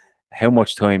know. How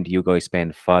much time do you guys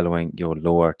spend following your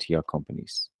lower tier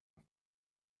companies?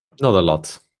 Not a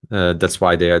lot. That's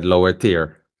why they are lower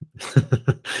tier.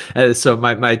 So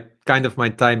my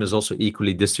time is also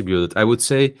equally distributed. I would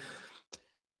say,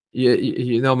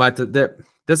 Matt,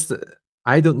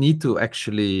 I don't need to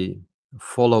actually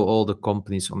follow all the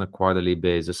companies on a quarterly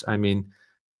basis. I mean,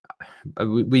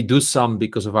 we do some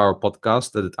because of our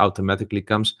podcast that it automatically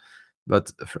comes,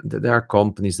 but there are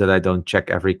companies that I don't check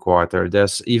every quarter.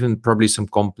 There's even probably some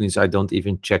companies I don't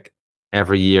even check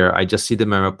every year. I just see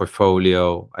them in my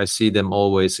portfolio. I see them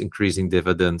always increasing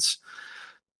dividends.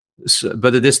 So,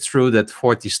 but it is true that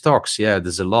 40 stocks, yeah,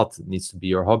 there's a lot. It needs to be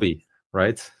your hobby,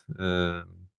 right?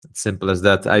 Simple as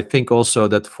that. I think also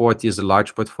that 40 is a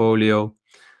large portfolio.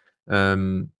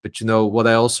 But what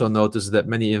I also notice is that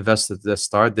many investors that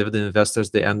start, dividend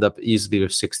investors, they end up easily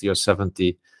with 60 or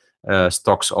 70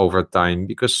 stocks over time,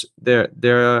 because they're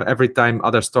every time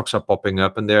other stocks are popping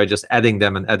up and they're just adding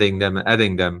them and adding them and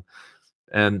adding them.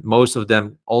 And most of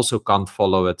them also can't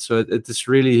follow it. So it is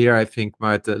really here, I think,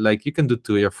 like you can do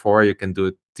tier 4, you can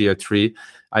do tier 3.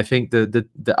 I think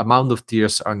the amount of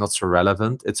tiers are not so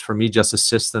relevant. It's for me just a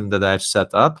system that I've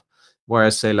set up where I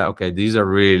say, like, okay, these are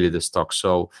really the stocks.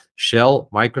 So Shell,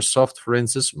 Microsoft, for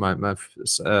instance, my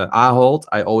Ahold,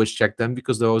 I always check them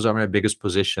because those are my biggest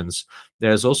positions.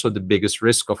 There's also the biggest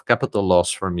risk of capital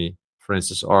loss for me, for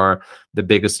instance, or the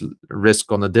biggest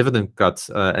risk on a dividend cut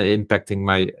impacting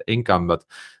my income. But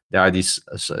there are these,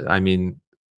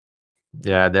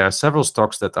 there are several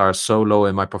stocks that are so low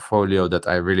in my portfolio that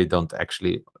I really don't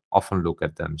actually often look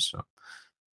at them. So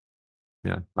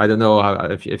yeah, I don't know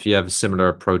if you have a similar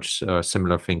approach or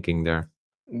similar thinking there.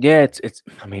 Yeah, it's.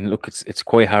 I mean, look, it's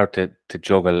quite hard to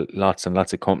juggle lots and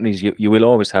lots of companies. You will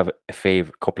always have a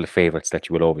couple of favorites that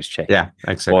you will always check. Yeah,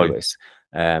 exactly. Always.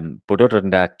 But other than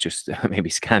that, just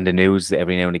maybe scan the news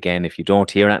every now and again. If you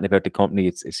don't hear anything about the company,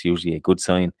 it's usually a good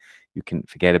sign. You can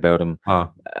forget about them.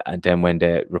 And then when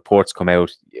the reports come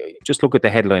out, just look at the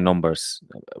headline numbers: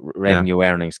 revenue,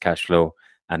 earnings, cash flow,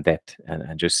 and debt,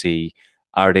 and just see,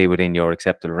 are they within your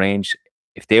acceptable range?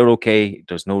 If they're okay,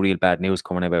 there's no real bad news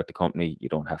coming about the company. You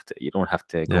don't have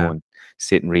to go and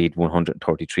sit and read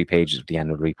 133 pages of the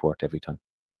annual report every time.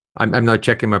 I'm now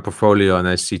checking my portfolio and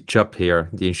I see Chubb here,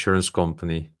 the insurance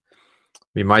company.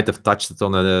 We might have touched it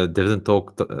on a Dividend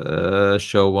Talk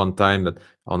show one time, but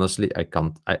honestly, I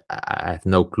have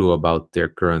no clue about their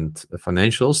current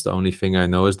financials. The only thing I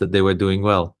know is that they were doing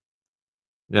well.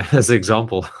 Yeah, as an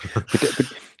example.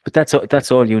 But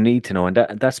that's all you need to know, and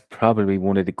that's probably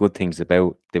one of the good things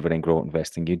about dividend growth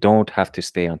investing. You don't have to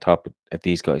stay on top of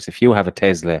these guys. If you have a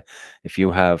Tesla, if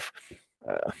you have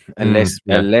a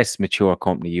less mature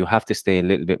company, you have to stay a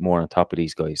little bit more on top of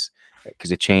these guys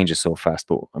because it changes so fast.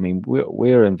 But I mean,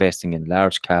 we're investing in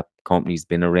large cap companies,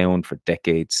 been around for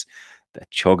decades,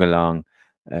 that chug along.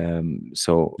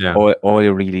 So all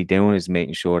you're really doing is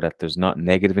making sure that there's not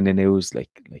negative in the news, like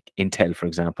Intel, for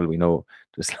example. We know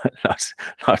there's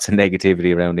lots of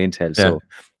negativity around Intel, so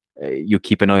you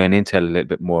keep an eye on Intel a little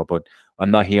bit more. But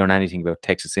I'm not hearing anything about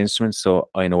Texas Instruments, so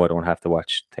I know I don't have to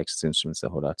watch Texas Instruments a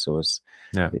whole lot. So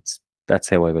that's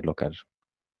how I would look at it.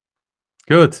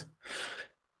 Good.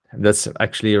 That's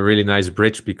actually a really nice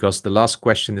bridge, because the last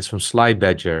question is from Sly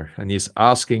Badger, and he's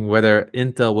asking whether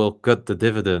Intel will cut the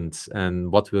dividend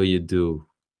and what will you do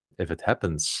if it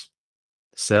happens?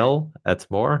 Sell? Add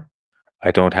more?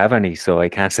 I don't have any, so I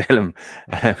can't sell them.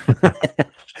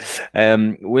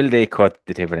 Will they cut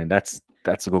the dividend? That's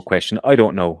a good question. I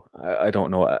don't know. I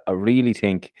don't know. I really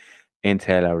think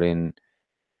Intel are in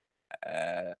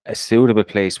a suitable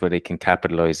place where they can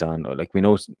capitalize on. Like we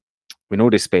know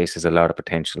this space has a lot of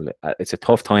potential. It's a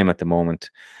tough time at the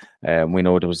moment. We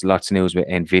know there was lots of news with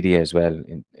NVIDIA as well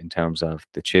in terms of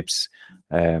the chips,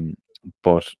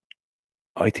 but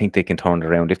I think they can turn it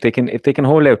around if they can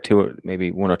hold out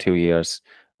maybe 1 or 2 years.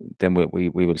 Then we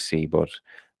will see. But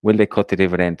will they cut the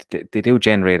dividend? They do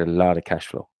generate a lot of cash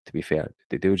flow. To be fair,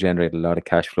 they do generate a lot of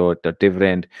cash flow. Their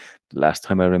dividend, the last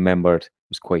time I remembered,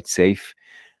 was quite safe.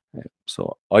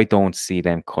 So I don't see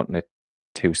them cutting it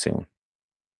too soon.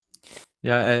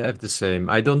 Yeah, I have the same.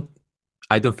 I don't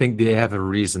think they have a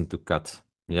reason to cut.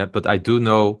 Yeah, but I do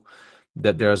know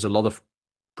that there's a lot of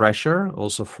pressure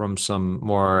also from some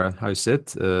more,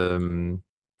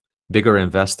 bigger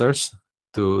investors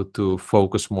to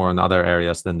focus more on other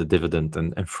areas than the dividend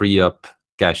and free up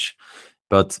cash.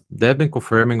 But they've been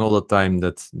confirming all the time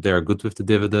that they're good with the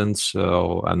dividends,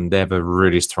 and they have a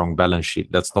really strong balance sheet.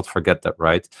 Let's not forget that,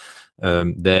 right?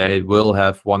 They will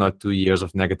have 1 or 2 years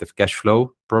of negative cash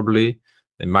flow, probably.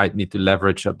 They might need to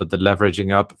leverage up, but the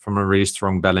leveraging up from a really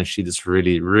strong balance sheet is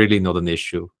really, really not an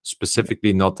issue.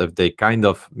 Specifically, not if they kind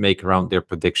of make around their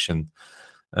prediction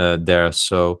there.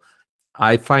 So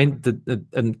I find that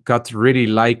a cut really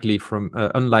unlikely from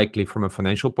a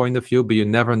financial point of view, but you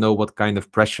never know what kind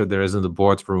of pressure there is in the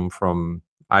boardroom from,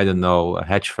 I don't know,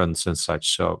 hedge funds and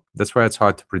such. So that's where it's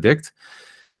hard to predict.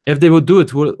 If they would do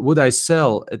it, would I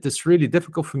sell? It is really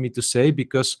difficult for me to say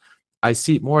because I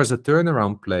see it more as a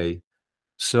turnaround play.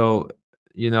 So,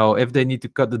 if they need to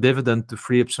cut the dividend to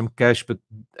free up some cash, but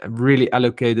really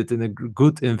allocate it in a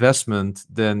good investment,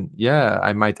 then yeah,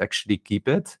 I might actually keep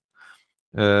it.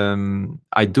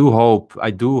 I do hope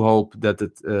that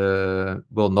it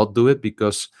will not do it,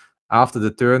 because after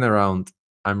the turnaround,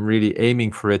 I'm really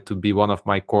aiming for it to be one of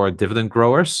my core dividend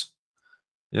growers.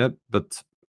 Yeah, but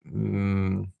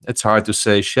it's hard to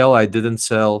say. Shell, I didn't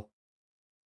sell.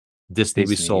 Disney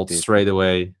we sold straight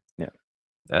away. Yeah,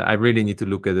 I really need to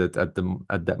look at it at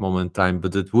that moment in time.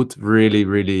 But it would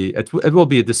really it will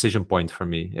be a decision point for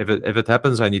me. If it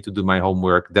happens, I need to do my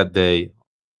homework that day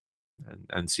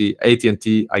and see.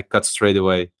 AT&T, I cut straight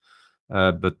away.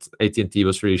 But AT&T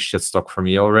was really shit stock for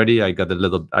me already. I got a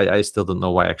little. I still don't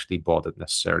know why I actually bought it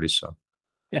necessarily. So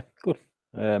yeah, good.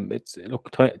 It's look,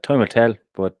 time will tell.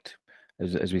 But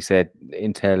as we said,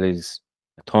 Intel is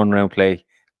a turnaround play.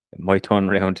 It might turn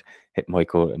around. It might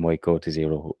go to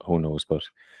zero. Who knows? But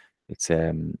it's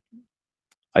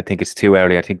I think it's too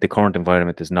early. I think the current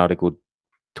environment is not a good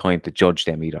time to judge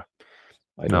them either.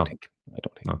 I don't think.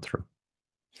 Not true.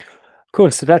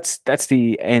 Cool. So that's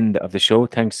the end of the show.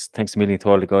 Thanks a million to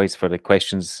all the guys for the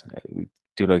questions. We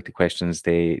do like the questions.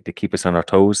 They keep us on our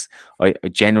toes. I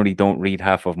generally don't read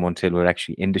half of them until we're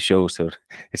actually in the show, so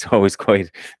it's always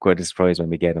quite a surprise when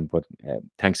we get them. But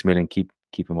thanks a million. Keep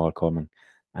them all coming,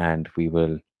 and we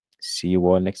will see you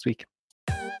all next week.